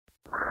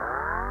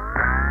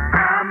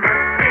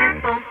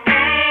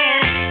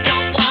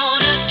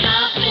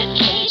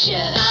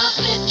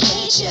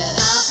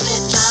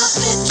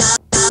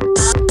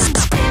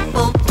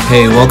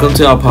Hey, welcome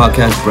to our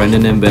podcast,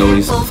 Brendan and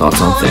Bailey's Thoughts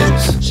on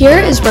Things. Here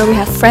is where we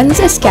have friends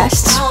as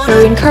guests, where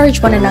we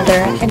encourage one another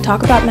and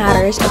talk about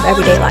matters of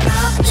everyday life.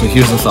 So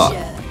here's the thought.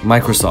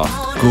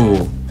 Microsoft,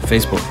 Google,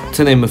 Facebook,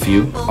 to name a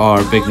few,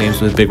 are big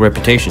names with big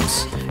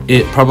reputations.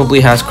 It probably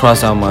has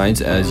crossed our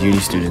minds as uni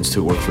students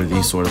to work for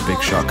these sort of big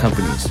shot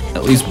companies,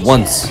 at least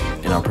once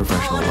in our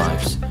professional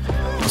lives.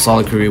 A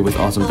solid career with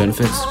awesome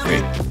benefits?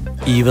 Great.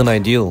 Even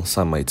ideal,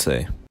 some might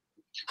say.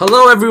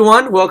 Hello,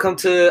 everyone. Welcome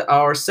to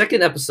our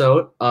second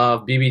episode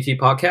of BBT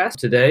Podcast.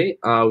 Today,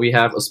 we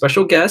have a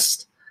special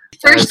guest.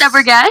 First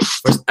ever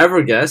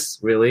guest,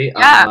 really.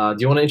 Yeah.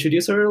 Do you want to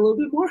introduce her a little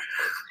bit more?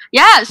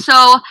 Yeah,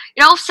 so,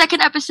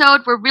 second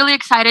episode, we're really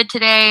excited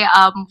today.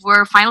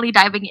 We're finally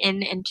diving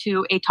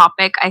into a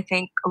topic I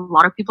think a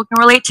lot of people can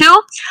relate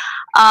to.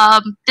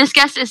 This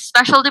guest is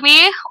special to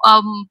me.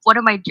 One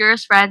of my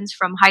dearest friends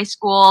from high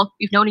school.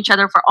 We've known each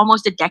other for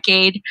almost a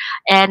decade,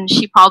 and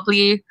she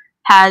probably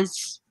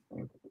has,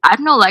 I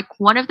don't know, like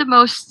one of the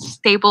most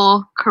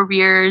stable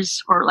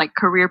careers or like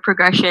career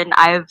progression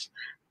I've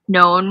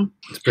known.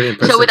 It's pretty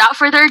impressive. So without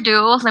further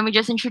ado, let me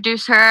just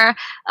introduce her.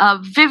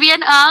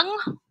 Vivian Ng.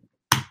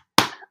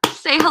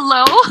 Say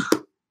hello.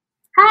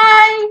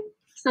 Hi.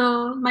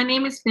 So my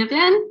name is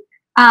Vivian.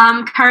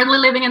 I'm currently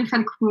living in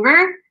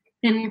Vancouver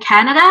in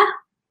Canada.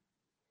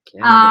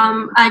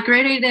 I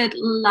graduated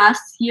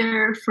last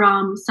year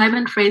from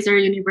Simon Fraser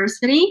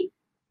University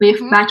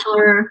with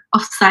Bachelor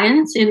of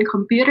Science in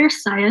Computer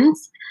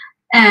Science.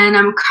 And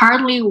I'm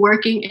currently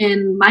working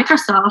in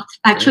Microsoft.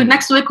 Actually,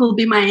 next week will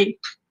be my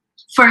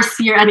first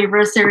year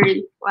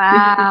anniversary.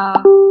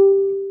 Wow.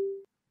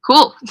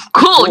 Cool.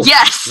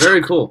 Yes.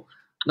 Very cool.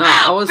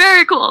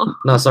 Very cool.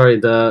 No, sorry,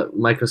 the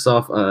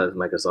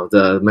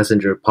the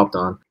Messenger popped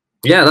on.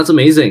 Yeah, that's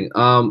amazing.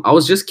 I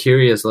was just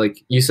curious,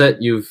 like you said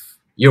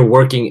you're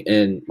working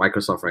in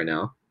Microsoft right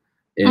now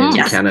in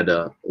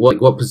Canada.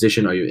 What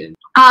position are you in?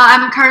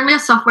 I'm currently a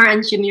software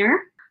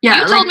engineer.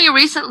 Yeah, you told me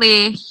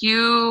recently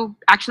you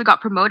actually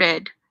got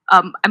promoted.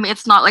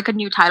 It's not like a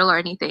new title or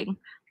anything,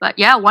 but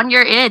yeah, 1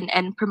 year in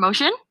and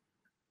promotion.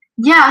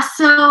 Yeah,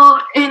 so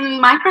in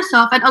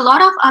Microsoft and a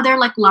lot of other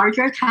like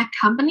larger tech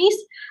companies,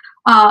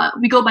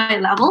 we go by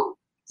level.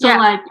 So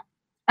like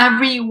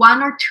every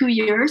 1 or 2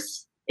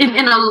 years in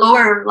a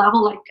lower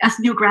level, like as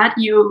new grad,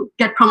 you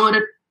get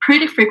promoted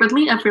pretty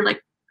frequently every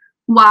like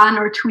 1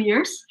 or 2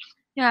 years.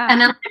 Yeah. And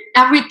then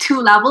every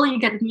 2 level, you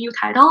get a new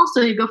title.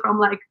 So you go from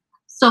like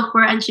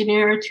software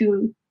engineer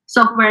to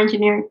software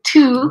engineer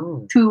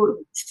to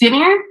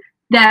senior,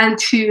 then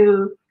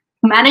to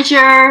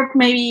manager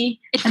maybe.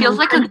 It feels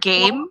like a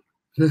game.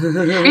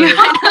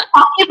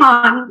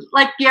 Pokemon,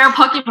 like you're a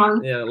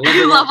Pokemon. Yeah,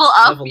 you level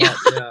up. Yeah.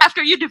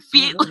 After you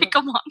defeat like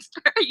a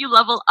monster, you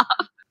level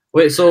up.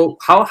 Wait, so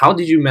how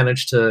did you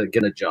manage to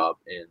get a job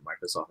in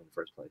Microsoft in the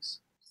first place?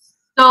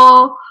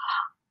 So,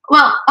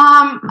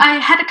 I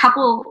had a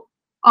couple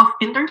of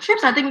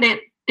internships. I think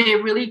they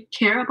really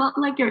care about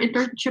like your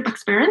internship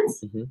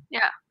experience. Mm-hmm.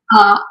 Yeah.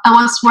 I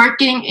was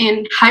working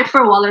in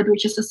Hyperwallet,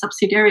 which is a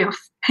subsidiary of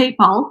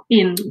PayPal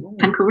in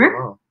Vancouver,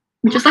 Wow.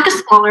 which is like a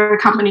smaller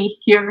company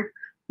here,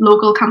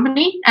 local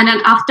company. And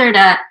then after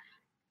that,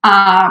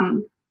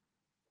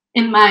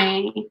 in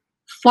my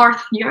third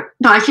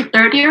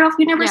year of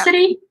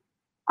university,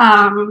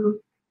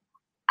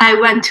 I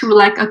went to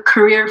like a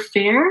career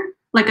fair,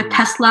 like a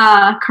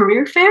Tesla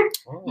career fair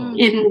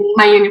in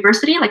my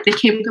university. Like they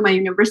came to my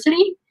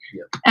university.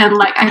 Yep. And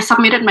like I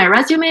submitted my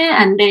resume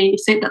and they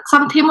said that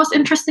some team was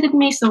interested in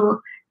me. So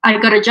I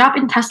got a job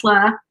in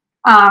Tesla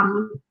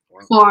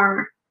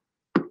for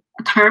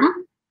a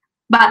term.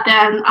 But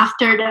then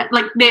after that,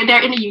 like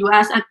they're in the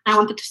US and I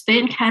wanted to stay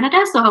in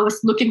Canada. So I was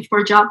looking for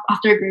a job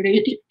after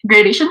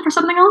graduation for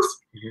something else.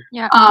 Mm-hmm.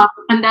 Yeah.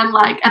 And then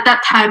like at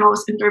that time I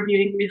was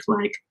interviewing with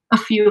like a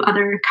few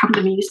other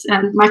companies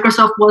and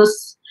Microsoft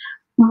was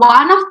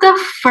one of the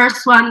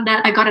first one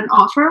that I got an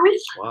offer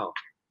with. Wow.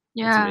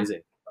 Yeah. That's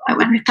amazing. I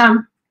went with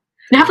them.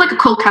 They have like a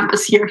cool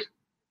campus here.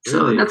 So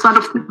Really? that's one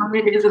of the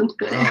main reasons.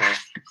 Wow.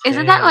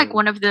 Isn't that like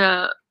one of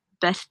the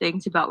best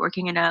things about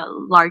working in a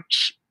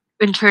large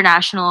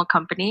international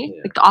company?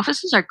 Yeah. Like the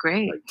offices are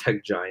great. Like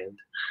tech giant.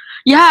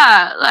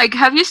 Yeah, like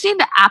have you seen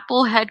the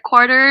Apple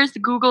headquarters, the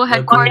Google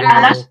headquarters? Yeah,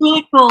 that's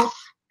really cool.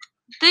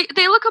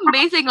 They look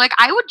amazing. Like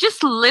I would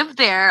just live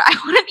there. I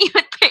wouldn't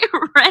even pay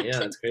rent Yeah,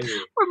 that's crazy.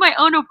 for my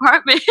own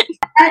apartment.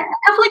 I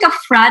have like a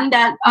friend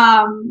that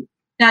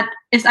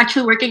is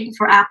actually working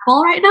for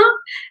Apple right now.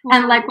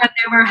 And like when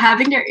they were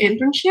having their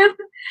internship,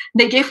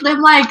 they gave them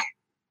like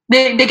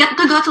they get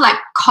to go to like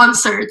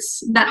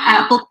concerts that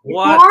Apple paid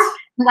What? for.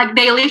 Like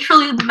they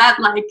literally met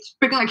like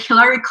freaking like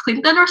Hillary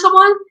Clinton or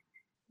someone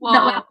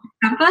that went on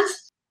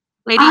campus.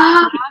 Lady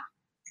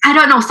I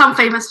don't know, some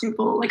famous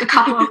people, like a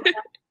couple of them.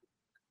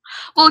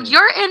 Well,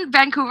 you're in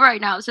Vancouver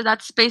right now, so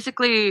that's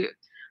basically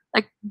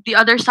like the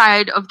other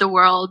side of the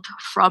world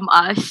from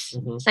us.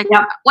 Mhm. It's like,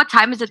 Yep. what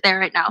time is it there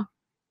right now?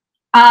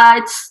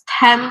 It's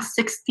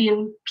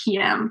 10:16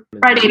 p.m.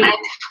 Friday night.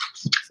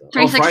 So,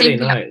 3:16 Friday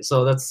p.m. night.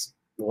 So that's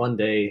 1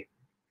 day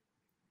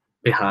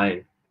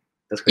behind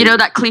That's crazy. You know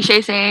that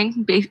cliche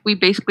saying, we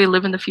basically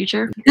live in the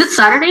future. Is it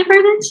Saturday for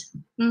this?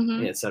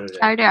 Mm-hmm. Yeah, it's Saturday.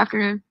 Saturday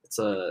afternoon. It's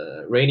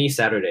a rainy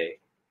Saturday.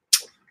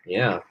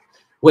 Yeah.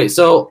 Wait,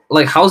 so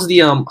like how's the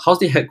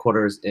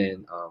headquarters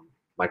in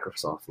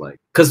Microsoft like?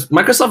 Because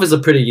Microsoft is a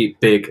pretty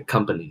big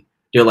company.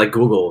 They're like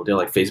Google, they're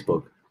like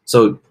Facebook.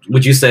 So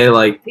would you say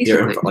like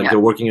their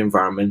working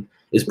environment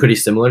is pretty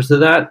similar to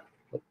that?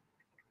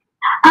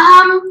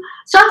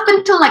 So I've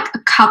been to like a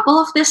couple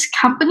of these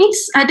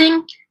companies. I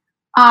think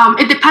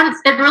it depends.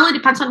 It really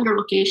depends on your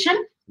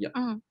location. Yeah.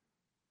 Mm-hmm.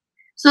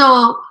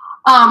 So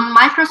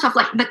Microsoft,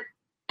 like the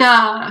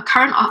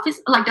current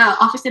office, like the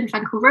office in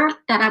Vancouver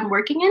that I'm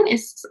working in,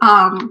 is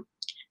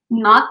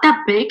not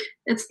that big.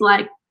 It's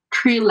like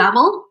 3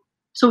 level.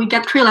 So we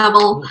get 3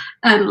 level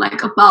and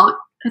like about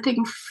I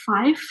think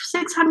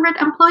 500-600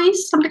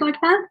 employees, something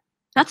like that.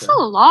 That's a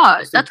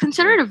lot. That's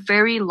considered a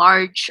very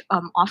large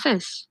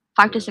office.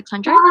 500 to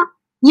 600.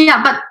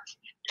 Yeah, but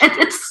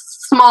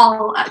it's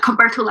small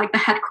compared to like the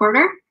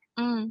headquarter.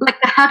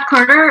 Like the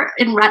headquarter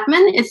in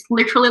Redmond is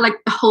literally like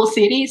the whole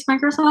city is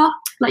Microsoft.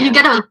 Like you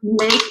get a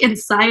lake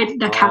inside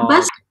the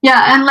campus.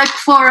 Yeah, and like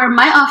for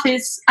my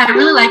office, I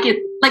really like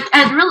it. Like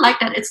I really like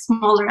that it's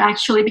smaller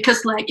actually,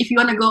 because like if you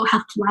want to go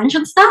have lunch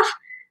and stuff,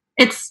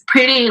 it's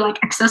pretty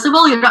like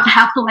accessible. You don't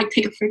have to like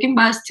take a freaking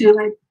bus to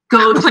like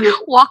go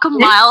to walk a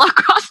mile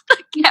across the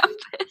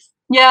campus.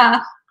 Yeah.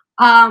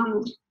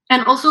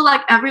 And also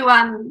like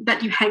everyone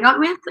that you hang out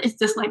with is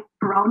just like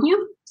around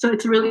you. So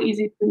it's really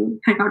easy to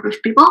hang out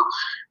with people.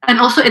 And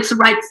also it's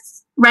right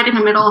in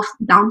the middle of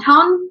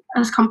downtown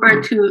as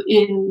compared to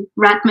in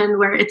Redmond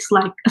where it's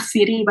like a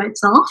city by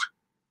itself.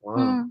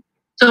 Wow.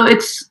 So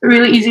it's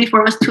really easy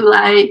for us to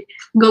like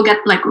go get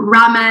like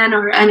ramen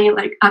or any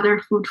like other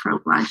food for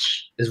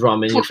lunch. Is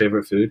ramen your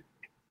favorite food?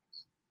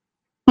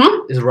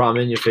 Is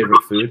ramen your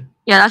favorite food?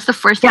 Yeah, that's the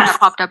first thing that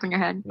popped up in your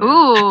head. Yeah.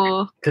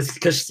 Ooh.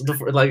 Because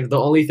the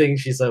only thing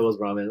she said was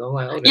ramen. I'm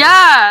like, okay.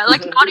 Yeah,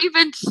 like not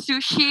even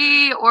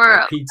sushi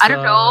or pizza. I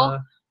don't know.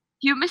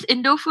 Do you miss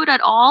Indo food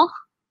at all?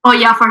 Oh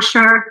yeah, for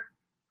sure.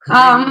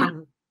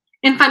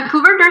 In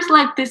Vancouver, there's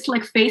like this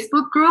like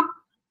Facebook group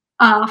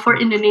for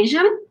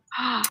Indonesian,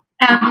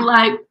 and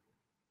like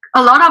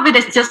a lot of it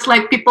is just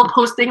like people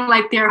posting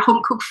like their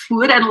home cooked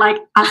food and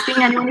like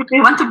asking anyone if they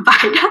want to buy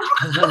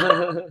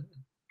them.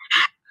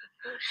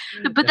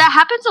 But that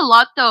happens a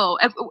lot though.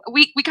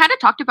 We kind of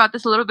talked about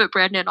this a little bit,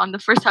 Brandon, on the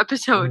first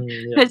episode.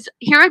 Because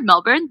here in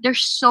Melbourne,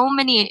 there's so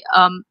many,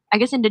 I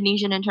guess,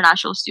 Indonesian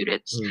international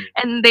students.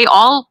 And they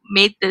all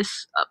made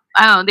this,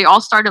 I don't know, they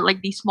all started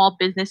like these small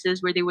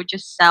businesses where they would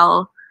just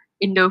sell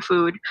Indo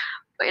food.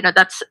 But, you know,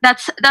 that's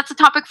a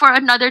topic for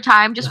another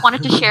time. Just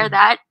wanted to share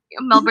that.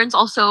 Melbourne's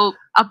also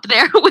up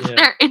there with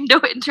their Indo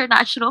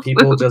international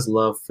People food. just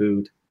love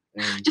food.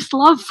 Just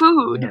love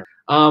food. Yeah.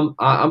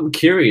 I'm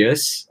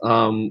curious,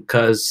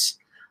 cause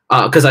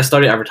I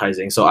started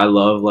advertising, so I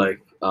love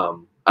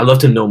I love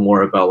to know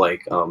more about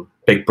like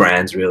big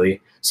brands really.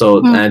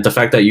 So and the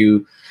fact that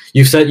you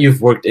said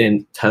you've worked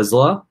in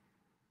Tesla.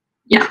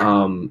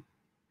 Yeah.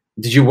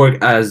 Did you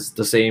work as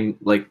the same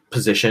like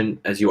position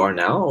as you are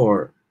now,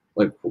 or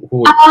like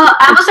who?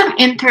 I was an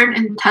intern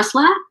in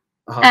Tesla,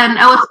 and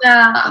I was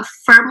a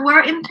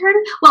firmware intern.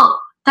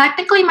 Well,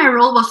 technically, my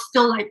role was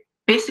still like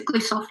basically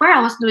software.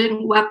 I was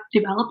doing web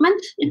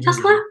development in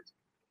Tesla.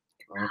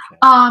 Okay.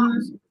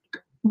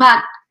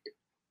 But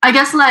I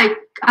guess like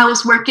I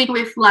was working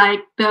with like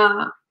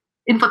the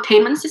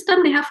infotainment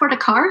system they have for the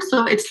car,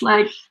 so it's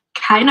like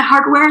kind of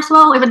hardware as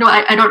well, even though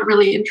I don't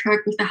really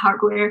interact with the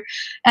hardware.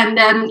 And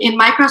then in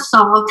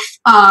Microsoft,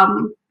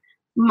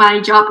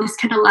 my job is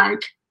kind of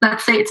like,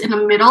 let's say it's in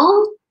the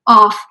middle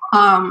of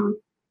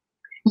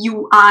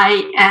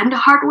UI and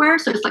hardware,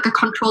 so it's like a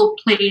control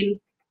plane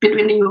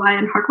between the UI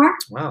and hardware.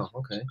 Wow,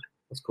 okay.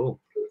 That's cool.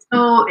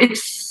 So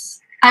it's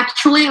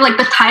actually like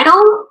the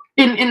title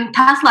in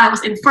Tesla, I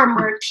was in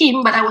firmware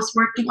team, but I was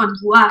working on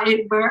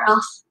UI,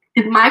 whereas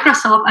in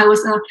Microsoft, I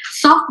was a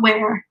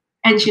software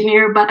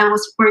engineer, but I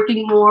was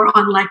working more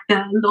on like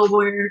the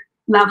lower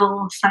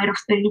level side of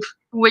things.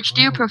 Which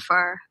do you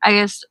prefer? I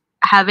guess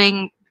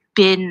having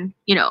been,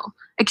 you know,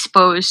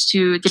 exposed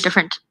to the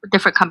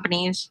different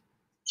companies.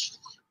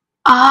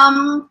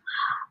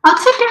 I'd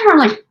say they are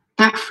like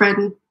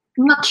different.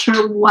 I'm not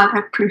sure what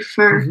I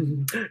prefer.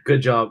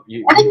 Good job.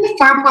 I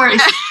think firmware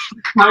is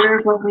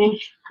harder for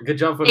me. Good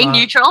job for being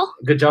neutral.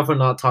 Good job for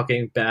not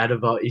talking bad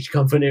about each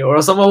company,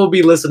 or someone will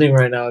be listening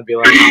right now and be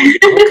like,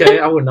 "Okay,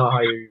 I would know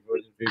how you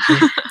would in the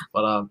future."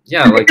 But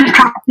yeah, like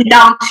track you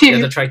down too.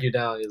 Yeah, to track you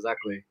down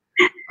exactly.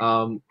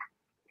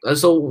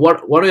 So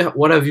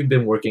what have you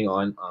been working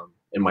on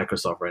in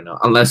Microsoft right now?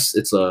 Unless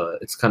it's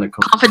kind of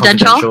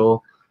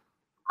confidential.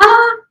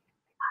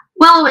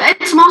 Well,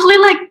 it's mostly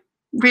like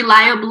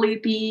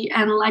reliability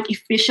and like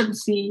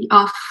efficiency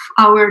of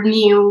our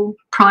new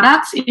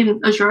products in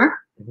Azure,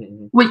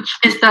 which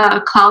is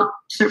the cloud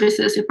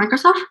services in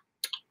Microsoft.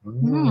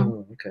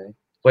 Oh, okay.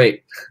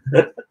 Wait,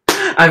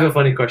 I have a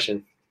funny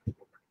question.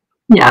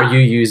 Yeah. Are you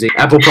using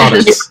Apple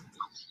products?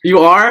 You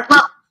are?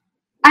 Well,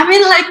 I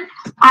mean, like,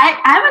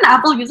 I'm an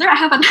Apple user. I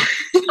have an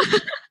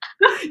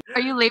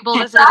Are you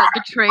labeled as a I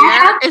betrayer?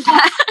 have Is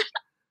that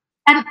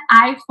an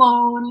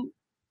iPhone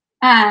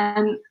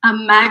and a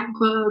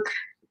MacBook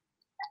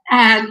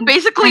and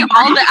basically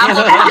all the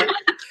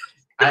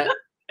Apple?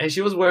 And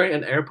she was wearing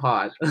an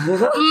AirPod.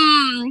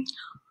 Am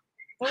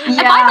I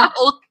Yeah. the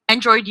old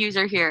Android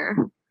user here?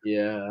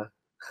 Yeah.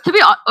 To be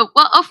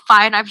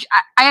fine. I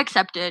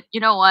accept it.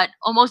 You know what?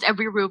 Almost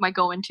every room I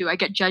go into, I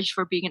get judged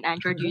for being an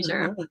Android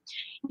user.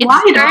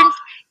 Why though?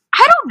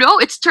 I don't know.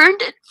 It's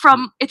turned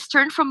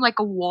from like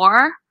a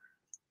war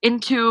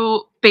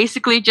into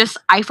basically just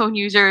iPhone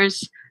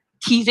users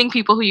teasing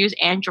people who use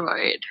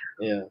Android.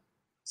 Yeah.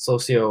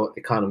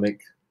 Socioeconomic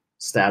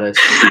status.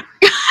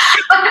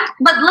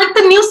 But like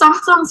the new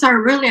Samsungs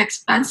are really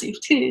expensive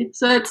too,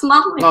 so it's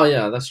not like Oh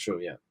yeah, that's true.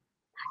 Yeah.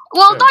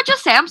 Well, Sure. not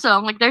just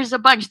Samsung. Like, there's a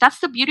bunch. That's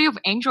the beauty of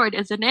Android,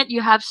 isn't it?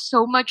 You have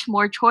so much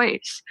more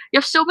choice. You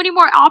have so many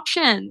more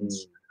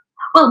options.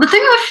 Well, the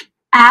thing with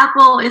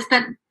Apple is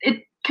that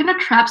it kind of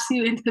traps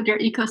you into their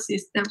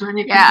ecosystem when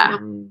you Yeah.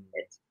 Mm.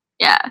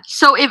 Yeah.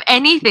 So, if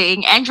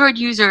anything, Android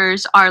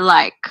users are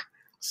like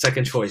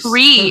Second choice.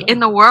 free in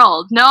the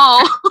world.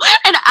 No,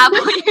 and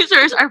Apple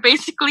users are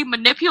basically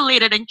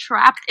manipulated and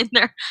trapped in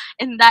that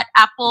The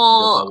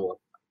Apple bubble.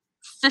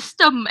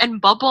 system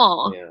and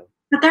bubble. Yeah.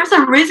 But there's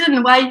a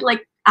reason why,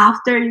 like,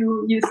 after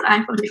you use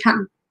iPhone, you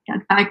can't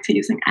get back to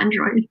using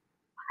Android.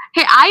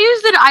 Hey, I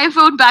used an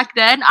iPhone back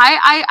then.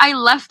 I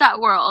left that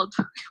world.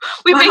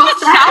 We What make was it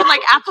that? sound like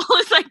Apple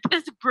is like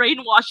this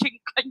brainwashing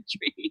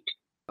country.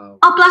 Oh,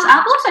 plus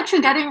Apple is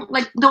actually getting,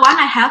 like, the one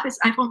I have is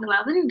iPhone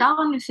 11. That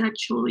one is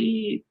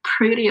actually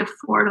pretty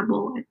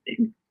affordable, I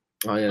think.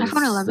 Oh yeah.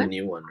 iPhone This is 11? the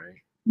new one,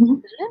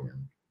 right?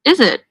 Is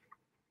it?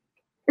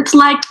 It's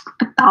like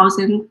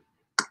 1,000.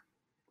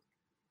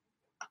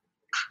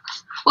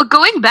 Well,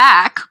 going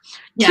back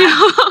Yeah.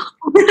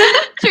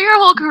 to your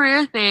whole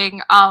career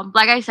thing,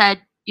 like I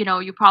said,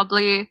 you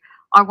probably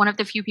are one of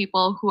the few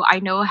people who I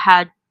know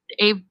had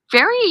a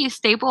very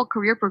stable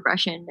career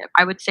progression.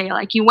 I would say,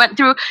 like, you went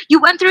through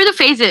the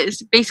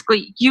phases,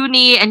 basically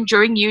uni, and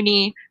during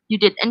uni you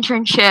did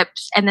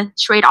internships, and then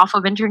straight off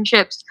of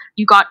internships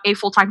you got a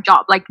full-time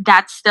job. Like,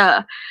 that's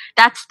the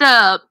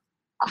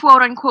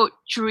quote unquote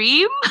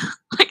dream.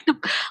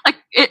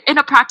 In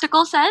a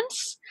practical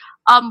sense.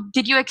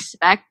 Did you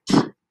expect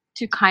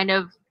to kind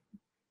of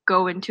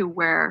go into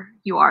where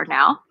you are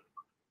now?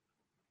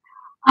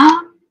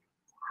 I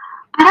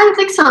don't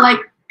think so. Like,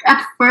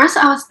 at first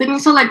I was thinking,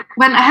 so like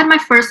when I had my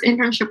first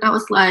internship, that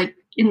was like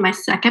in my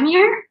second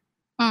year.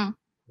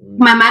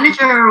 My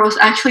manager was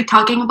actually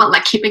talking about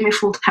like keeping me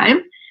full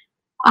time.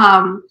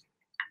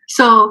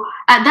 So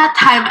at that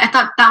time I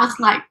thought that was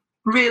like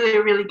really,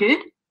 really good.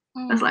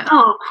 I was like,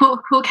 oh,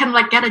 who can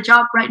like get a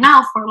job right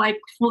now for like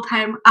full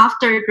time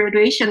after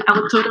graduation? I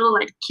would totally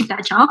like keep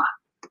that job.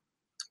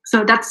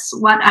 So that's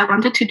what I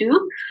wanted to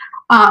do.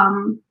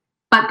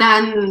 But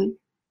then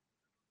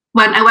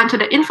when I went to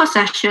the info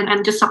session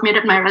and just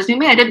submitted my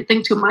resume, I didn't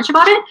think too much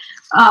about it,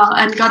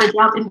 and got a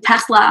job in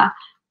Tesla.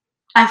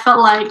 I felt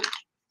like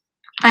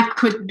I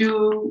could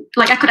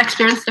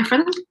experience a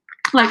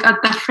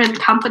different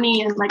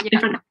company and like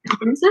different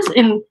experiences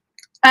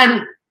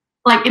and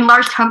like in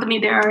large company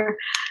there are,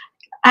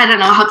 I don't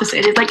know how to say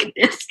it, like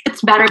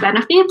it's better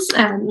benefits,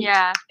 and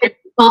Yeah. it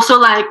also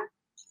like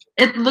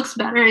it looks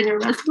better in your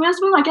resume as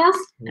well, I guess.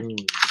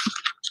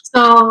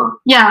 So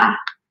yeah,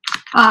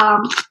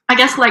 I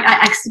guess like I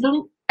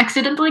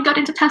accidentally got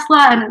into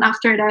Tesla, and then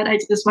after that I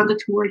just wanted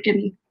to work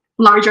in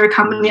larger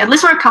company at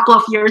least for a couple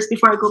of years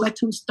before I go back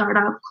to a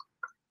startup.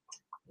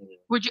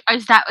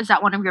 Is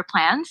that one of your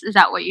plans? Is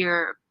that what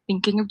you're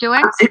thinking of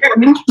doing?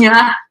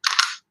 Yeah.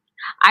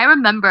 I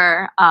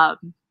remember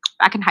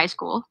back in high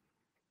school,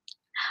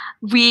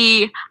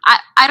 I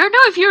don't know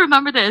if you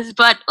remember this,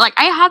 but like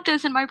I have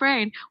this in my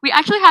brain. We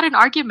actually had an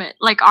argument,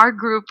 like our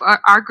group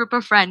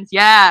of friends.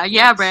 Yeah,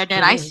 Yes.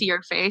 Brandon, I see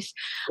your face.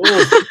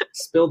 Oh,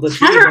 spilled the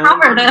tea. I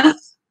remember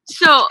this.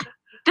 So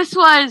this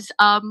was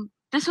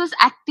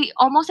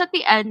almost at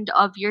the end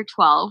of year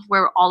 12,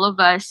 where all of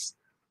us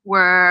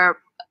were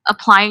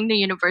applying to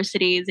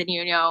universities and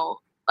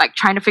like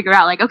trying to figure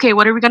out like, okay,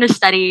 what are we going to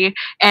study?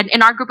 And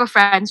in our group of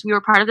friends, we were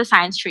part of the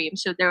science stream.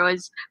 So there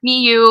was me,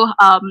 you,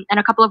 and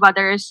a couple of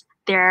others.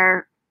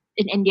 They're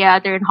in India,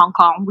 they're in Hong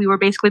Kong. We were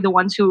basically the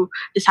ones who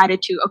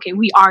decided to, okay,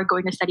 we are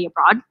going to study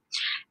abroad.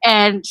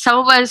 And some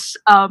of us,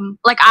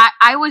 like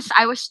I was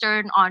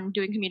stern on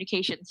doing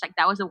communications. Like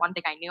that was the one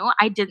thing I knew.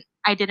 I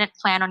didn't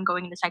plan on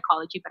going into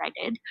psychology, but I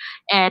did.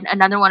 And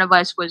another one of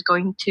us was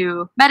going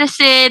to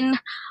medicine.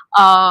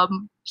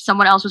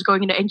 Someone else was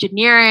going into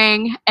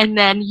engineering, and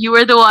then you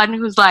were the one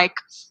who's like,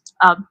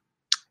 oh,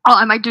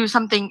 I might do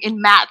something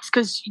in maths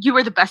because you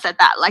were the best at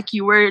that. Like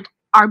you were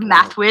our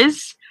math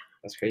whiz.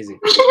 That's crazy.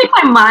 I'm changing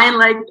my mind.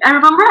 Like I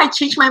remember I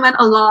changed my mind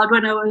a lot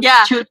when I was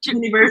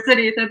choosing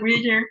universities and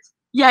majors.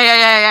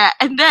 Yeah.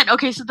 And then,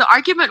 okay, so the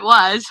argument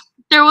was,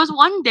 there was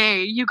one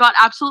day you got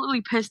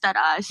absolutely pissed at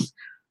us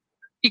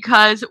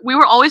because we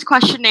were always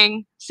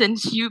questioning,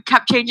 since you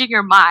kept changing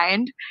your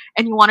mind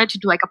and you wanted to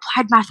do like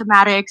applied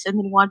mathematics and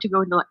then you wanted to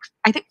go into like,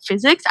 I think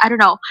physics, I don't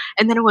know.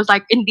 And then it was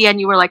like, in the end,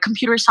 you were like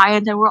computer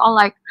science, and we're all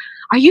like,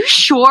 are you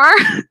sure?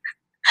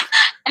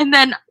 And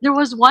then there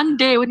was one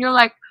day when you're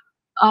like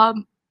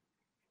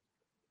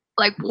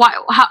why,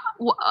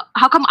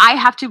 how come I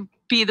have to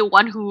be the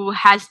one who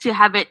has to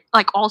have it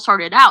like all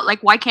sorted out?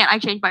 Like, why can't I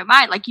change my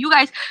mind? Like, you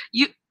guys,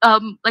 you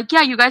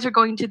guys are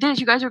going to this,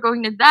 you guys are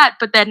going to that,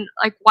 but then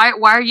like, why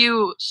are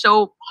you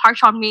so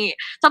harsh on me?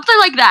 Something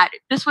like that.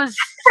 This was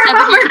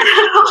 7 years.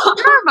 You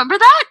don't remember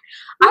that?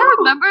 No. I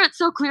remember it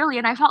so clearly,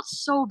 and I felt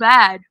so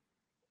bad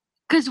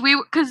because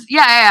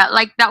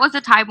like that was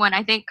the time when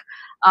I think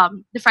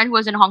the friend who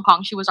was in Hong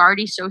Kong, she was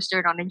already so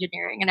stern on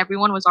engineering, and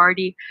everyone was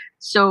already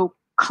so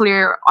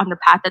clear on the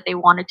path that they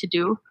wanted to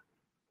do.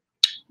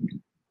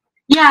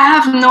 Yeah, I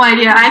have no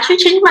idea. I actually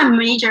changed my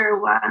major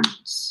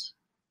once.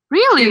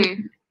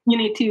 Really?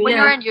 Uni 2, when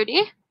you were in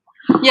uni?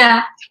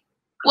 Yeah.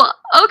 Well,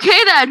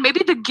 okay then.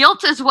 Maybe the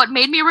guilt is what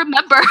made me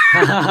remember.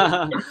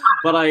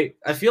 But I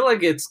feel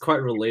like it's quite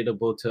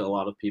relatable to a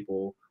lot of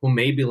people who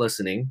may be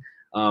listening.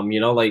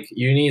 Like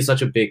uni is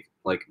such a big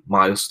like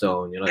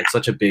milestone. It's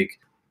such a big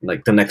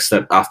like the next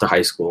step after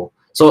high school.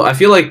 So I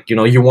feel like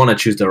you want to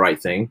choose the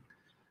right thing.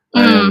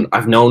 And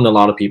I've known a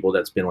lot of people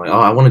that's been like, oh,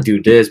 I want to do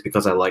this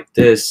because I like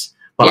this,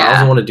 but I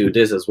also want to do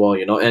this as well,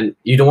 and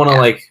you don't want to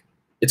like,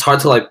 it's hard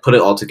to like put it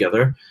all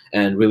together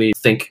and really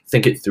think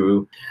it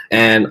through.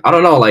 And I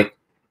don't know, like,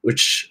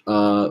 which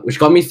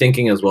got me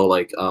thinking as well.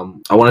 Like,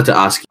 I wanted to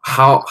ask,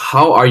 how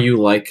are you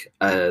like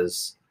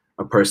as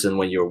a person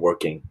when you're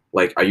working?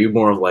 Like, are you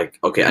more of like,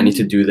 okay, I need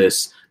to do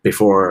this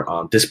before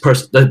this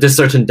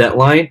certain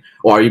deadline,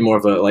 or are you more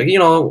of a like,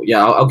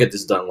 I'll get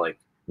this done like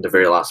the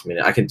very last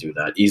minute. I can do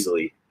that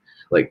easily.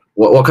 Like,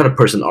 what kind of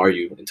person are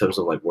you in terms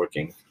of like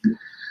working?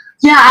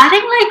 Yeah, I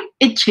think like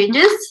it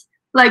changes.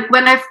 Like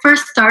when I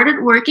first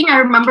started working, I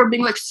remember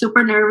being like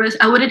super nervous.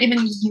 I wouldn't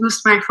even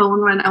use my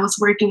phone when I was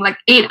working like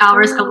 8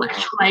 hours of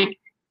like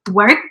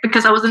work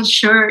because I wasn't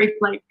sure if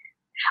like.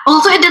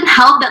 Also, it didn't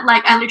help that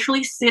like I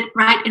literally sit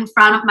right in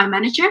front of my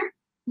manager.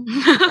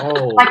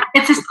 Oh, like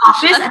it's his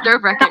office at the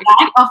back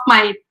of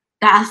my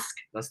desk.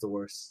 That's the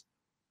worst.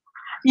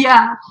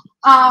 Yeah.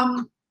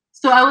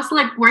 So I was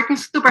like working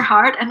super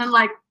hard, and then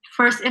like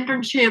first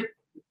internship,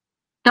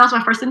 that was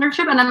my first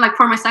internship, and then like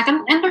for my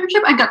second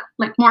internship I got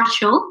like more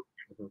chill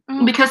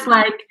because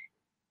like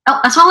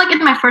as well, like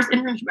in my first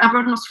internship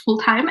everyone was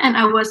full-time and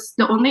I was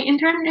the only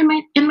intern in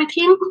my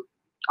team.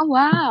 Oh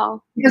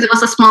wow. Because it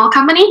was a small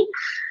company.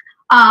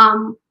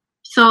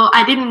 So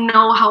I didn't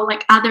know how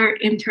like other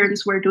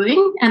interns were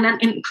doing, and then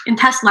in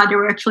Tesla there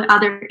were actually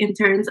other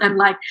interns, and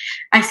like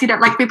I saw that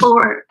like people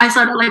were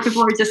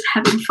just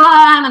having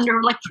fun and they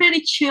were like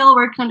pretty chill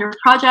working on their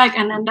project,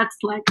 and then that's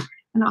like,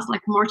 and I was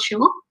like more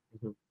chill.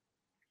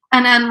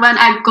 And then when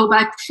I go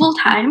back full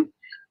time,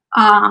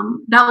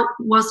 that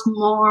was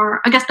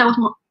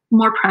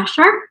more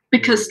pressure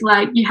because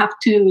like you have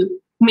to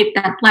meet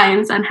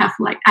deadlines and have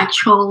like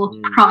actual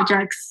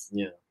projects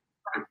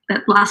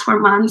that last for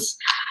months,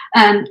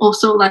 and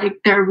also like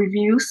there are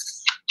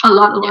reviews, a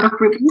lot of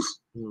reviews.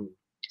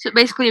 So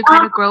basically you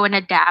kind of grow and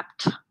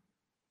adapt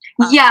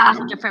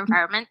to different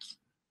environments.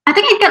 I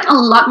think it gets a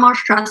lot more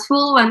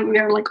stressful when we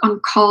are like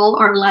on call,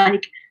 or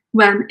like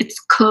when it's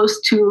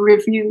close to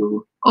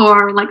review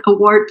or like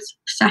awards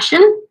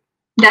session.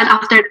 Then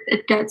after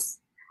it gets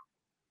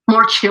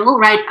more chill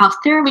right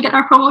after we get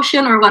our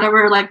promotion or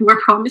whatever like we were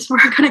promised we're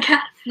gonna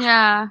get.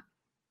 Yeah.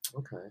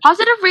 Okay.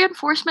 Positive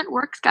reinforcement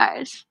works,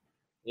 guys.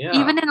 Yeah.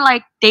 Even in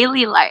like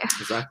daily life.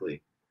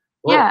 Exactly.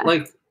 Well,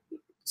 like,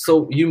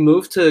 so you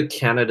moved to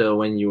Canada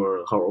when you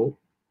were how old?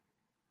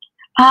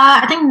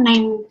 I think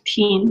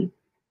 19.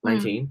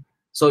 19.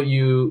 So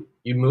you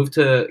moved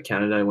to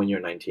Canada when you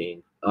were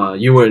 19.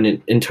 You were an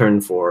intern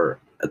for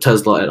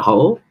Tesla at how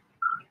old?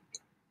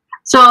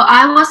 So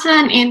I was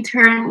an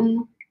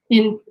intern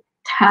in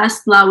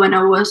Tesla when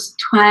I was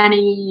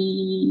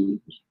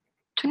 22?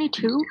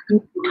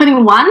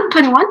 21.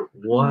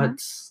 What?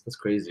 That's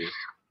crazy.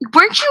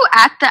 Weren't you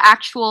at the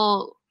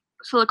actual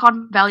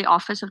Silicon Valley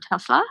office of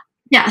Tesla?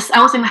 Yes,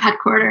 I was in the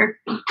headquarters.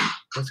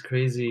 That's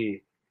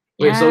crazy.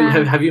 Wait, so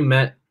have you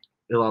met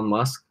Elon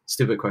Musk?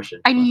 Stupid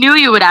question. I knew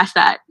you would ask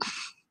that.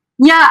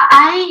 Yeah,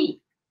 I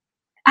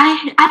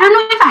don't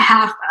know if I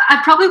have. I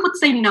probably would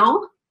say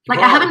no. Like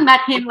I haven't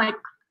met him like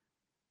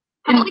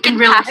in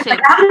real life.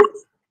 Like, I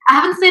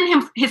haven't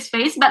seen his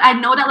face, but I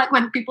know that like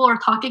when people were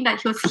talking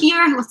that he was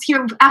here with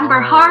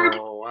Amber Heard.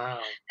 Oh wow.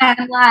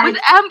 And like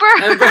with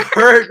Amber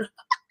Heard.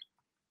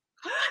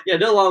 Yeah,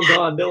 they're long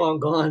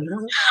gone.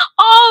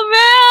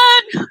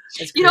 Oh man!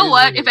 You know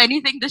what? If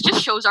anything, this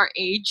just shows our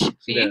age.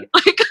 Yeah.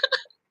 Like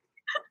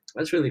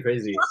that's really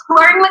crazy. He was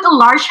wearing like a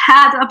large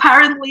hat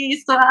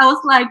apparently, so I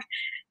was like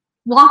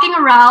walking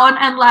around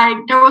and like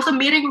there was a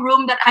meeting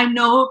room that I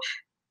know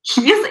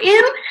he's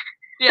in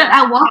that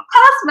I walk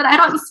past, but I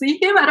don't see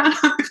him. I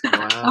don't know if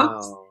that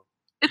counts.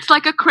 It's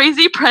like a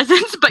crazy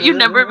presence, but you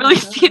never really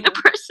see the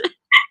person.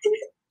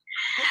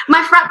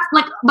 my friend,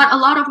 like, but a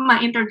lot of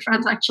my intern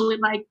friends actually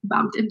like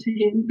bumped into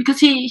him because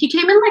he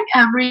came in like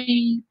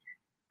every.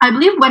 I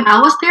believe when I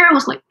was there, it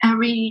was like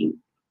every.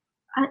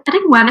 I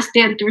think Wednesday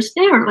and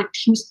Thursday, or like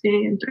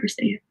Tuesday and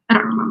Thursday. I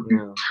don't remember.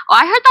 Yeah. Well,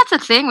 I heard that's a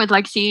thing with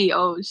like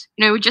CEOs.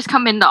 You know, we just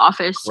come in the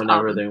office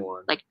Whenever they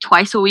want. like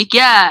twice a week.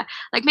 Yeah,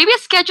 like maybe a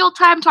scheduled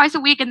time twice a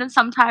week, and then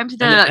sometimes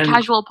the And-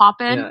 casual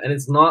pop in. Yeah, and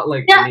it's not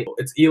like Yeah.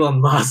 it's Elon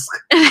Musk.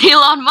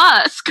 Elon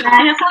Musk. Yeah,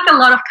 he has like a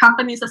lot of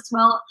companies as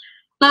well.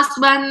 Plus,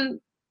 when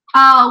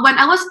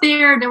I was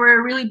there, they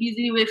were really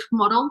busy with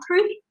Model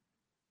 3.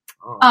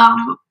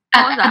 Oh.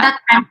 At that? that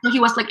time, so he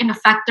was like in the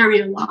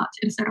factory a lot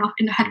instead of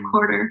in the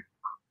headquarters.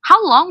 How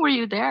long were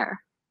you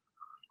there?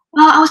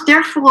 I was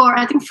there for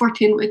I think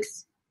 14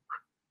 weeks.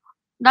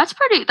 That's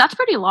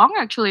pretty long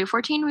actually.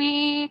 14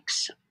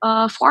 weeks,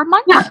 4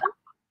 months. Yeah.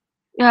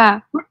 Yeah.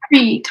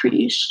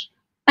 Three-ish.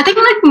 I think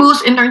like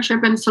most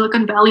internship in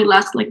Silicon Valley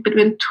lasts like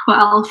between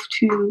 12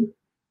 to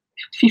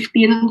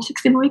 15,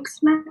 16 weeks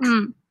max.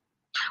 Mm.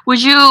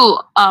 Would you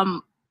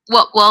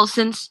well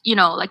since you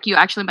know like you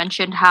actually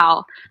mentioned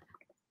how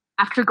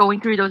after going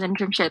through those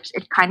internships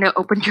it kind of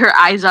opened your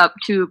eyes up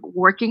to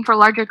working for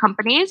larger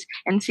companies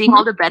and seeing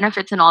all the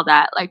benefits and all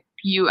that, like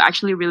you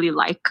actually really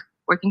like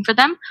working for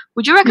them.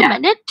 Would you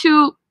recommend it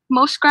to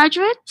most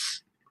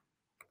graduates?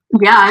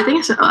 Yeah, I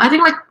think so. I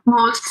think like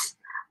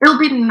it'll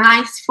be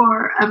nice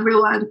for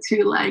everyone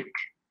to like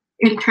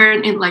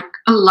intern in like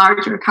a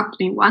larger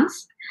company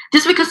once,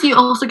 just because you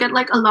also get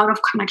like a lot of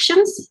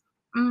connections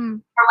or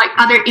like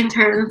other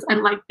interns,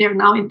 and like they're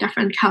now in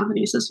different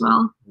companies as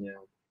well. Yeah.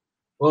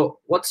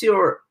 Well,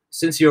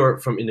 since you're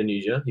from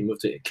Indonesia, you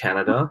moved to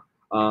Canada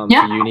to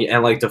uni,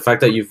 and like the fact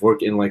that you've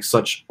worked in like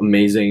such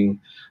amazing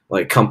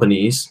like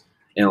companies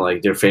and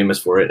like they're famous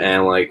for it,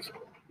 and like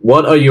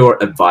what are your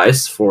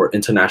advice for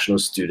international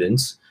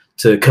students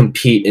to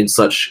compete in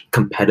such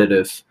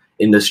competitive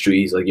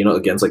industries, like, you know,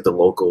 against like the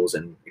locals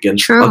and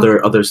against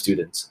other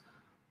students?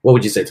 What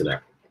would you say to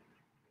that?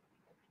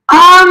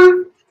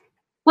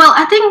 Well,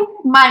 I think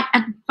my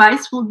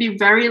advice would be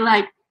very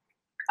like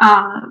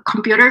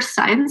computer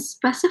science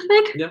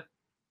specific. Yeah,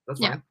 that's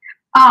fine.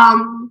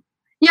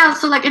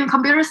 So like in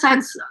computer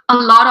science, a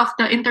lot of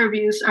the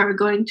interviews are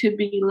going to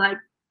be like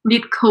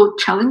lead code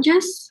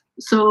challenges.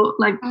 So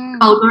like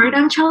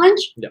algorithm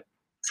challenge. Yeah.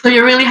 So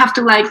you really have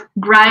to like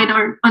grind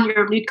on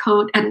your lead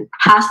code and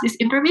pass these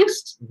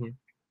interviews.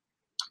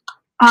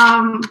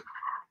 And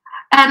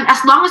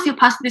as long as you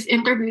pass these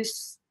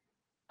interviews,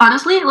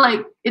 honestly,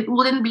 like it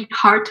wouldn't be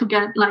hard to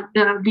get like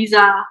the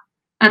visa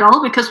at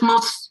all, because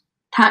most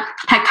tech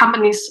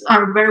companies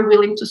are very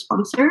willing to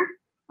sponsor.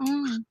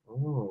 Oh,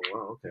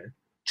 wow, okay.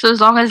 So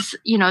as long as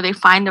you know they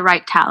find the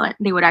right talent,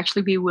 they would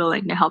actually be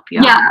willing to help you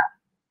out.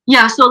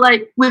 Yeah. So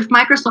like with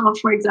Microsoft,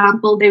 for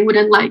example, they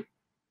wouldn't like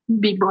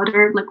be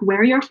bothered like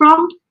where you're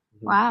from.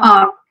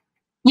 Wow.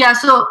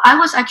 So I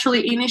was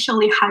actually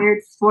initially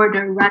hired for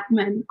the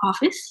Redmond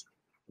office,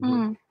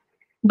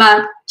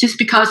 but just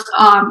because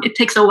it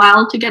takes a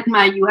while to get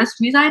my US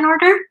visa in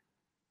order,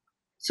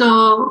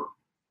 so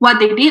what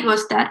they did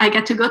was that I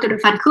get to go to the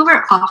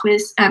Vancouver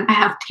office, and I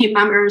have team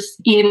members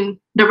in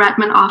the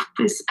Redmond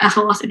office as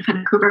well as in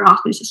Vancouver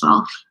office as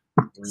well.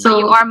 So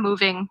you are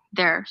moving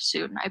there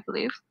soon, I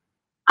believe.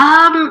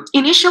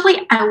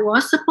 Initially I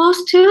was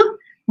supposed to,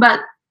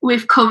 but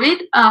with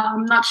COVID,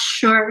 I'm not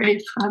sure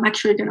if I'm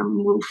actually gonna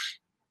move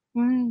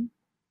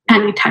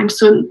anytime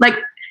soon. Like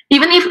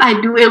even if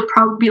I do, it'll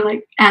probably be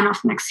like end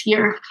of next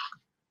year.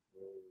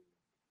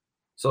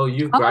 So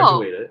you've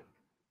graduated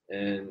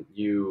and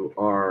you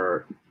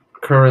are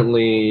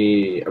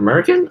currently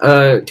American?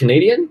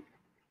 Canadian?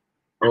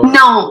 Or?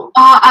 No,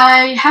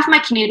 I have my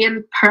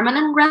Canadian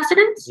permanent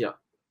residence. Yeah.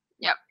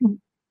 Yep.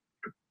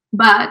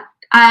 But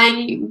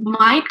I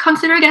might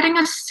consider getting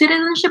a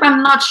citizenship.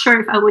 I'm not sure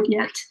if I would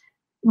yet.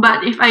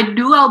 But if I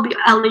do, I'll be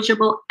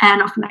eligible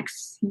end of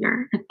next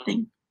year, I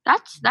think.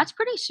 That's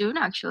pretty soon,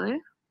 actually.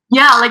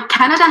 Yeah, like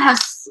Canada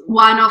has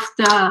one of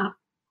the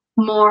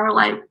more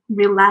like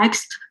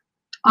relaxed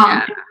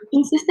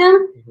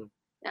system.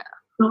 Yeah.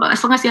 So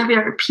as long as you have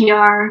your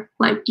PR,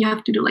 like you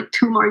have to do like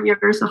 2 more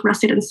years of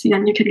residency,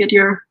 and you can get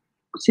your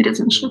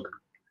citizenship.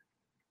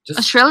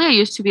 Australia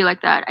used to be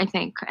like that, I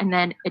think, and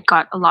then it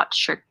got a lot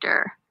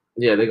stricter.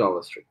 Yeah, they got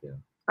less strict. Yeah.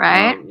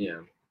 Right. Yeah.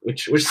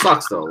 Which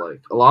sucks though.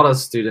 Like a lot of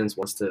students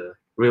wants to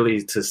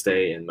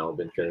stay in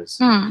Melbourne because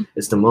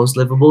it's the most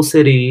livable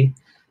city.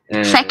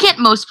 And second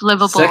most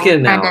livable.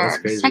 Second now. That's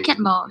crazy. Second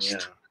most. Yeah.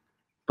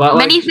 But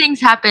many things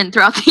happen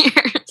throughout the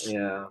years.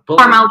 Yeah.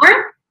 For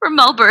Melbourne? For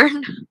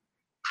Melbourne.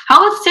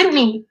 How about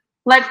Sydney?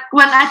 Like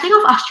when I think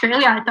of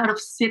Australia, I thought of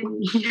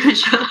Sydney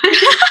usually.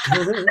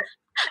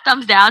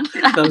 Thumbs down.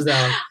 Thumbs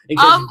down. In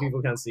case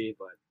people can't see,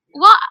 but.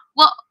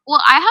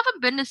 Well, I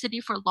haven't been to Sydney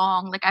for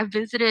long. Like I've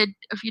visited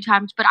a few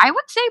times, but I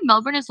would say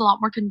Melbourne is a lot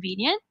more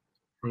convenient.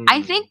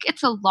 I think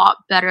it's a lot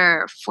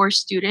better for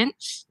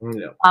students.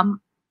 Yeah.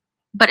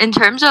 But in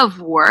terms of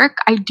work,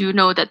 I do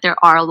know that there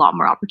are a lot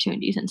more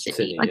opportunities in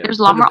Sydney. Like there's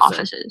a lot 100%. More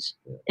offices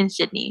in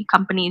Sydney,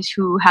 companies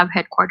who have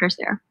headquarters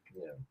there.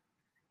 Yeah.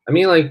 I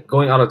mean, like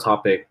going out of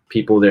topic,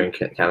 people there in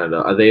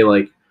Canada, are they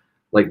like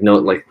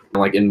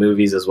in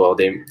movies as well?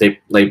 They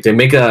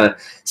make a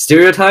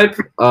stereotype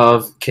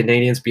of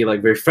Canadians be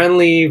like very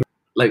friendly.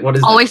 Like what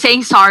is Always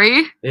saying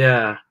sorry.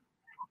 Yeah.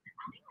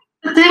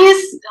 The thing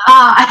is,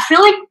 I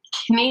feel like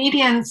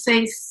Canadians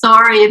say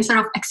sorry instead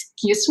of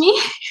excuse me.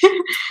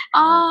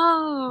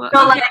 Oh.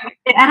 So like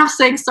they end up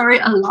saying sorry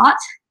a lot.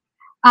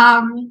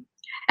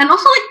 And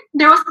also like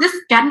there was this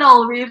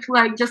scandal with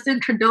like Justin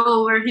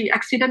Trudeau where he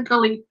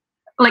accidentally,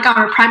 like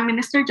our Prime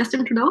Minister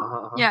Justin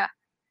Trudeau, Yeah.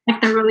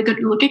 like the really good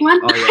looking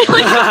one. Oh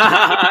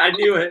yeah. I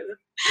knew it.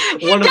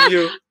 One of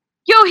you.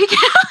 Yo, he can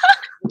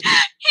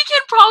he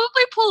can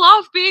probably pull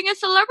off being a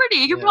celebrity.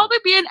 He can Yeah. probably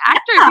be an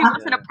actor if he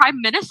wasn't a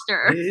prime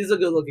minister. He's a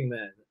good looking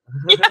man.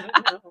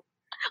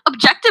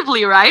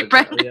 Objectively, right,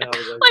 Brendan? Yeah,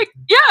 Like,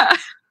 yeah.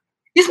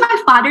 He's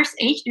my father's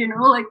age, you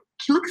know, like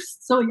he looks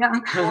so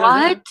young.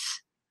 What?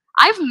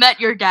 I've met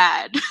your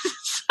dad.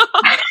 So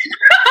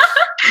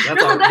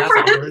That's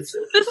awkward. this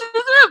is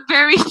a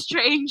very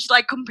strange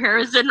like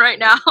comparison right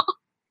now.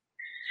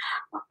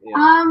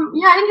 Yeah.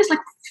 Yeah, I think he's like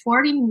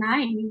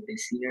 49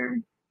 this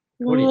year.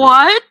 49.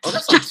 What? Oh,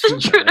 that's not Justin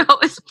too bad. Trudeau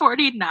is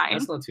 49.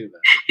 That's not too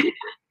bad.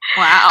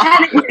 Wow.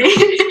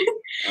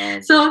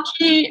 Anyway, so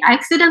he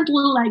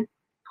accidentally like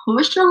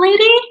pushed a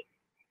lady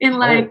in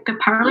like the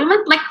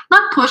parliament, like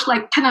not push,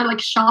 like kind of like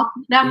shove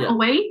them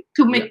away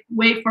to make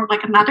way for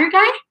like another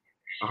guy.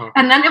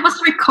 And then it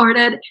was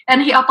recorded,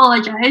 and he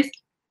apologized,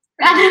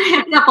 and then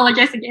he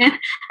apologized again,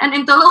 and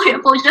in total he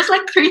apologized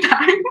like 3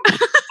 times.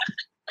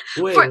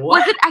 Wait, Was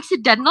what? it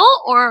accidental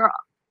or?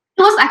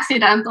 It was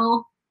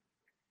accidental.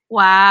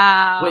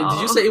 Wow. Wait,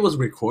 did you say it was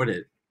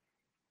recorded?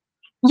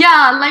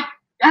 Yeah, like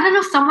I don't know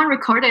if someone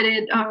recorded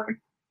it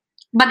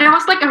but there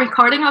was like a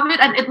recording of it,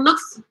 and it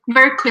looks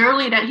very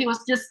clearly that he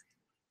was just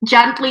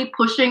gently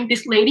pushing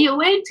this lady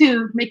away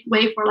to make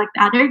way for like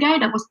the other guy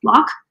that was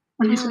blocked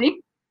on his way.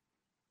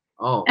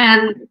 Oh.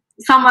 And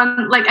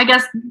someone, like I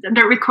guess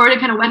the recording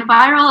kind of went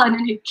viral, and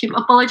then he kept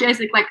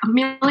apologizing like a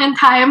million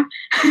times.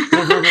 And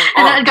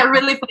then it got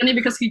really funny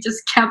because he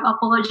just kept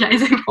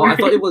apologizing Oh, for I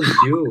thought it. it was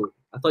you.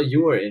 I thought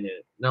you were in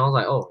it. And I was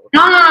like, oh.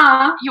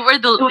 No. You were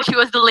she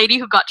was the lady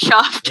who got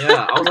shoved.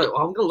 Yeah, I was like,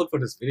 I'm gonna look for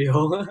this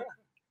video.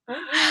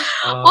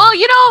 Well,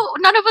 you know,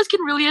 none of us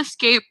can really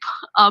escape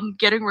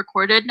getting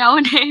recorded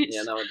nowadays.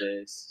 Yeah,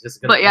 nowadays.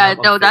 Just But yeah,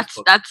 no, that's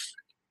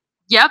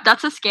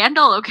that's a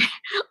scandal. Okay,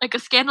 like a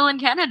scandal in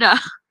Canada.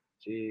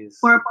 Jeez.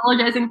 For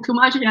apologizing too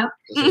much, yeah.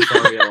 I'm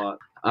so sorry a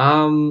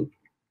lot.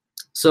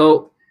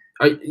 So,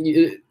 are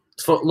you,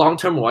 for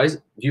long-term wise,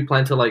 do you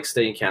plan to like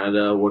stay in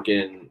Canada, work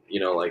in,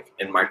 like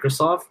in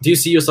Microsoft? Do you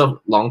see yourself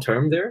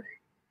long-term there?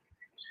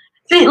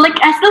 See, like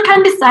I still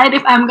can't decide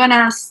if I'm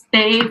gonna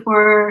stay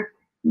for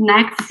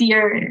next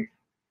year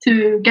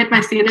to get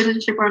my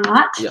citizenship or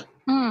not. Yeah.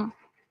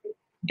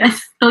 I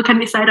still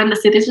can't decide on the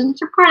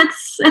citizenship part.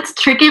 It's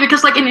tricky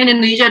because like in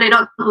Indonesia they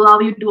don't allow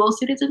you dual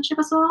citizenship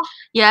as well.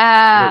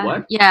 Yeah. Wait,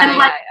 what? Yeah. And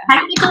like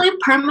technically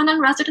permanent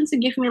residency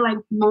give me like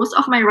most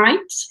of my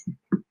rights.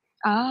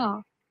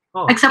 Oh.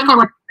 Except for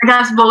like I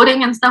guess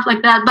voting and stuff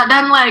like that. But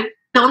then like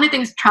the only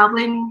thing is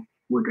traveling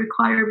would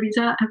require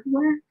visa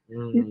everywhere.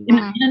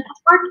 Indonesian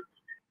passport.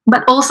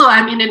 But also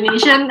I'm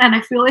Indonesian and I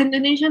feel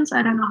Indonesian, so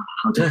I don't know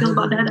how to feel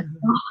about that as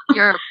well.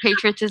 Your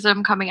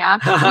patriotism coming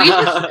out. We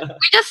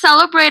just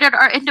celebrated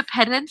our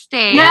Independence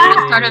Day Yeah. at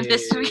the start of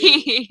this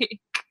week.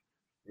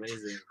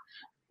 Amazing.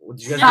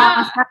 Did you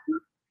guys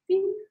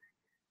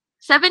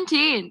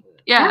 17.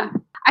 Yeah.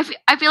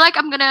 I feel like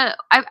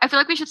I feel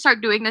like we should start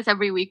doing this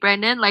every week,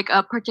 Brandon. Like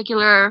a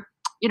particular,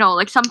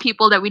 like some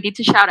people that we need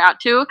to shout out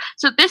to.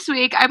 So this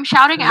week I'm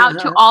shouting out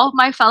to all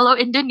my fellow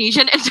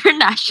Indonesian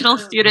international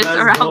students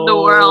around the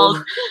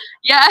world.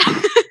 Yeah.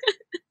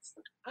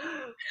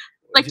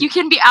 Like you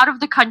can be out of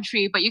the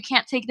country, but you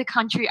can't take the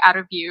country out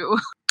of you.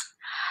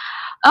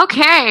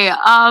 Okay.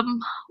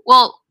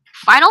 Well,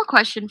 final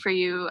question for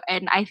you,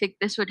 and I think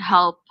this would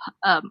help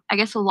I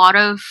guess a lot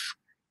of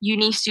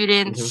uni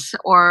students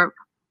or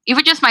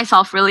even just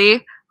myself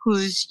really,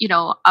 who's,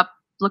 up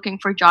looking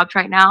for jobs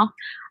right now.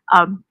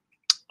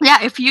 Yeah,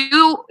 if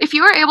you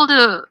were able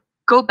to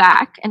go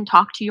back and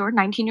talk to your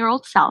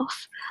 19-year-old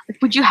self,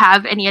 would you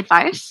have any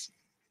advice?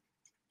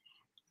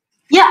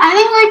 Yeah, I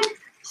think like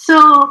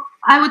so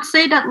I would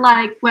say that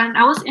like when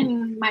I was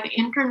in my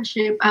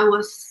internship, I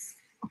was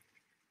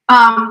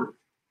I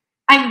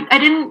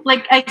didn't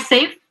like I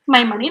saved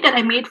my money that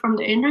I made from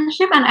the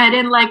internship, and I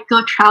didn't like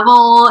go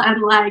travel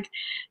and like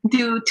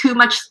do too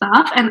much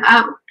stuff. And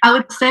I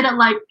would say that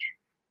like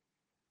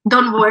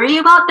don't worry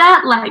about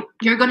that. Like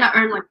you're gonna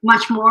earn like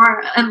much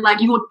more, and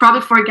like you would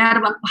probably forget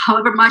about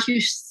however much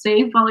you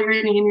save while you're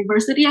in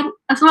university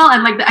as well.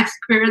 And like the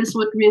experience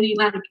would really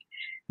like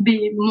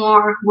be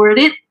more worth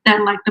it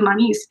than like the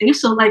money you save.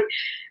 So like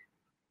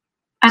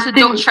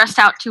don't stress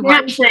out too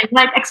much.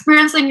 Like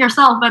experiencing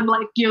yourself, and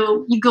like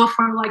you go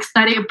for like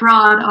study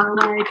abroad or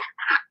like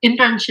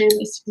internship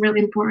is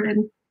really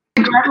important.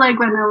 I regret like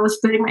when I was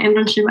doing my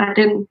internship, I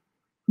didn't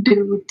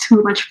do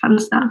too much fun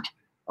stuff.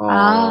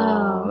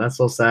 Oh, that's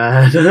so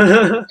sad.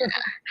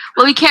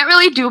 Well, we can't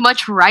really do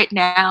much right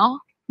now.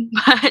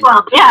 But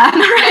Well, yeah.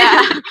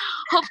 yeah.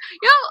 Hope,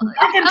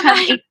 Back in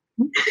 2018.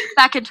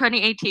 back in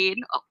 2018.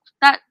 Oh,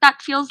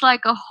 that feels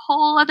like a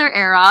whole other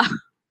era.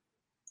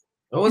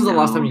 When was the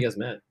last time you guys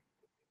met?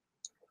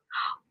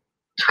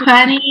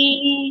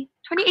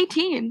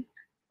 2018.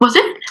 Was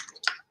it?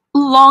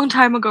 Long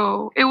time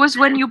ago. It was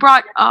when you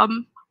brought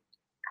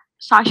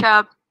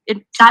Sasha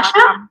in.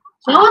 Sasha?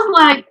 That was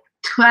like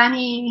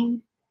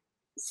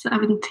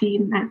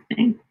 2017, I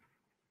think.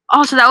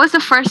 Oh, so that was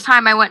the first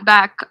time I went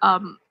back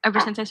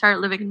ever since I started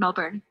living in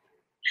Melbourne.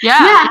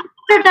 Yeah,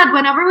 after that,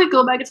 whenever we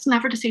go back, it's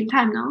never the same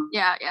time, no?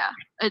 Yeah.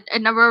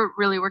 It never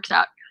really works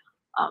out.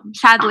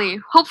 Sadly.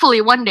 Hopefully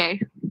one day.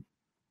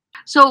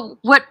 So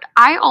what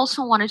I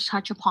also wanted to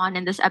touch upon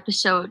in this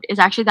episode is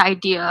actually the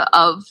idea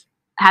of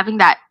having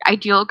that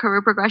ideal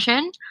career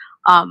progression.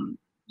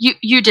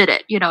 You did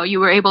it, you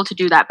were able to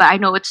do that, but I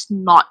know it's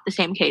not the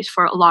same case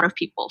for a lot of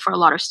people, for a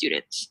lot of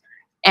students.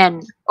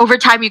 And over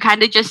time, you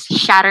kind of just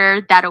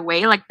shatter that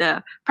away, like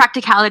the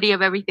practicality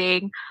of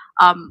everything.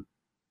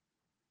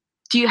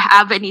 Do you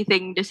have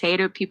anything to say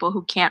to people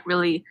who can't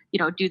really,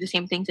 do the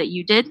same things that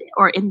you did,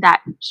 or in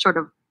that sort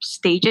of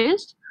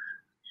stages?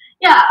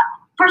 Yeah,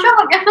 for sure.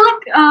 Like, I feel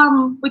like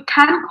we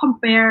can't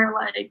compare,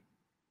 like,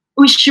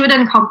 we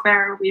shouldn't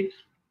compare with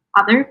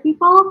other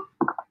people,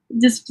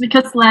 just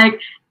because,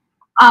 like,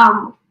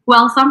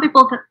 well, some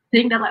people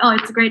think that, like, oh,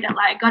 it's great that,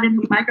 like, I got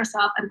into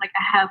Microsoft and, like,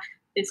 I have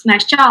this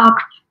nice job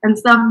and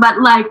stuff,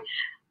 but, like,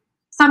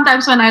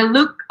 sometimes when I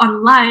look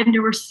online,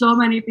 there were so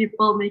many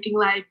people making,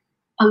 like,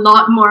 a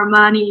lot more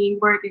money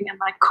working in,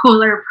 like,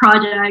 cooler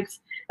projects,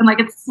 and, like,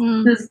 it's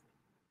just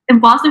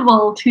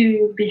impossible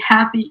to be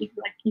happy if,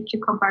 like, you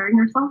keep comparing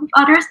yourself with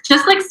others.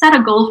 Just, like, set a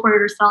goal for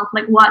yourself,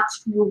 like, what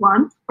you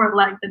want for,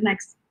 like, the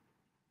next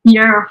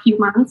year or few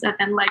months, and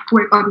then, like,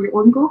 work on your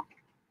own goal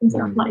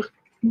instead of, like,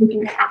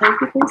 looking at other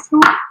people's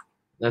goals.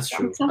 That's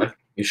true.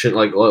 You should,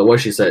 like what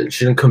she said, you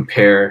shouldn't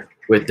compare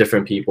with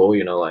different people,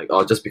 like,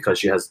 oh, just because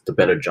she has the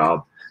better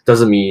job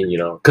doesn't mean,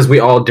 because we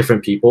all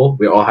different people,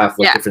 we all have,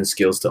 like, different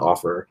skills to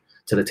offer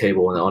to the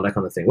table and all that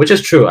kind of thing, which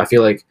is true. I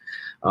feel like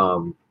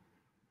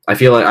I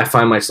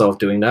find myself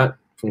doing that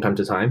from time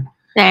to time.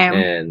 Damn.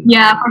 And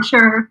yeah, for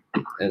sure.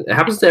 And it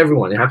happens to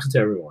everyone.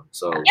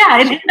 So yeah,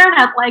 in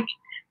internet, like,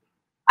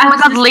 I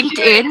was on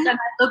LinkedIn and I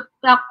looked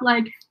up,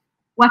 like,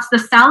 what's the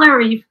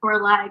salary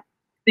for, like,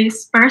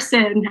 this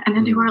person, and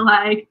then they were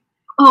like,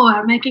 oh,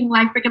 I'm making,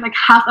 like, freaking, like,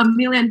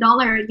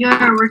 $500,000 a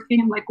year working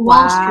in, like,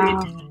 Wall Street.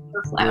 I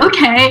was like,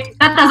 okay,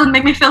 that doesn't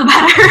make me feel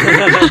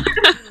better.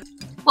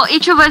 Well,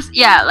 each of us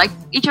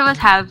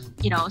have,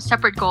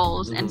 separate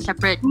goals and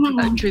separate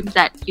dreams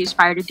that you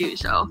aspire to do.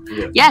 So,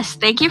 yes,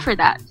 thank you for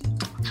that.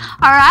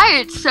 All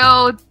right,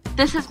 so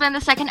this has been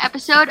the second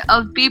episode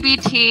of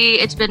BBT.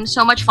 It's been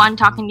so much fun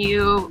talking to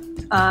you,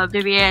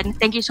 Vivian.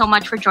 Thank you so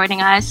much for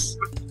joining us.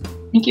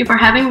 Thank you for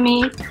having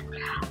me.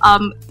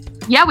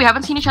 Yeah, we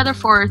haven't seen each other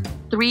for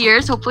 3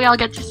 years. Hopefully I'll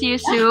get to see you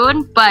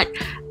soon. But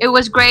it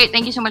was great.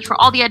 Thank you so much for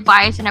all the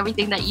advice and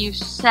everything that you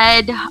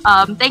said.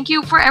 Thank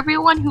you for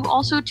everyone who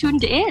also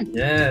tuned in.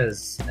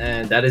 Yes,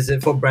 and that is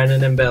it for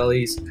Brandon and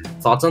Belly's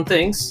Thoughts on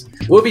Things.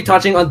 We'll be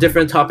touching on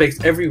different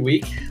topics every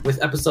week with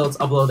episodes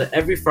uploaded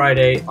every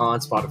Friday on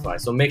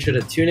Spotify. So make sure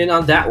to tune in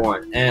on that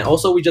one. And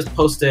also we just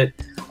posted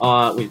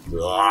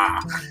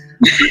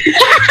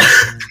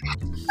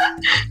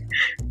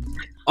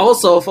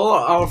also follow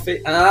our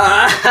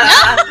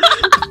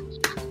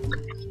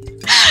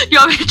You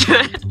want me to do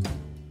it?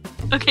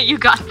 Okay, you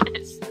got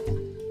this.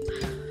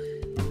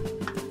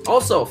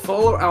 Also,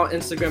 follow our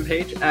Instagram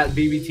page at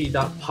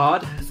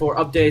bbt.pod for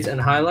updates and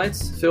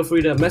highlights. Feel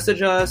free to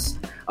message us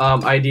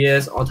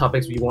ideas on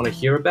topics we want to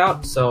hear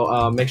about.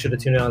 So make sure to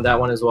tune in on that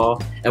one as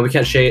well. And we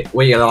can't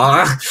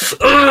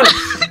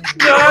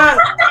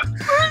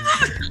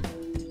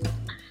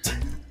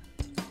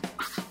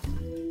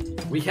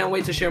we can't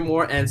wait to share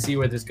more and see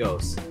where this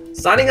goes.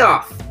 Signing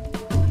off!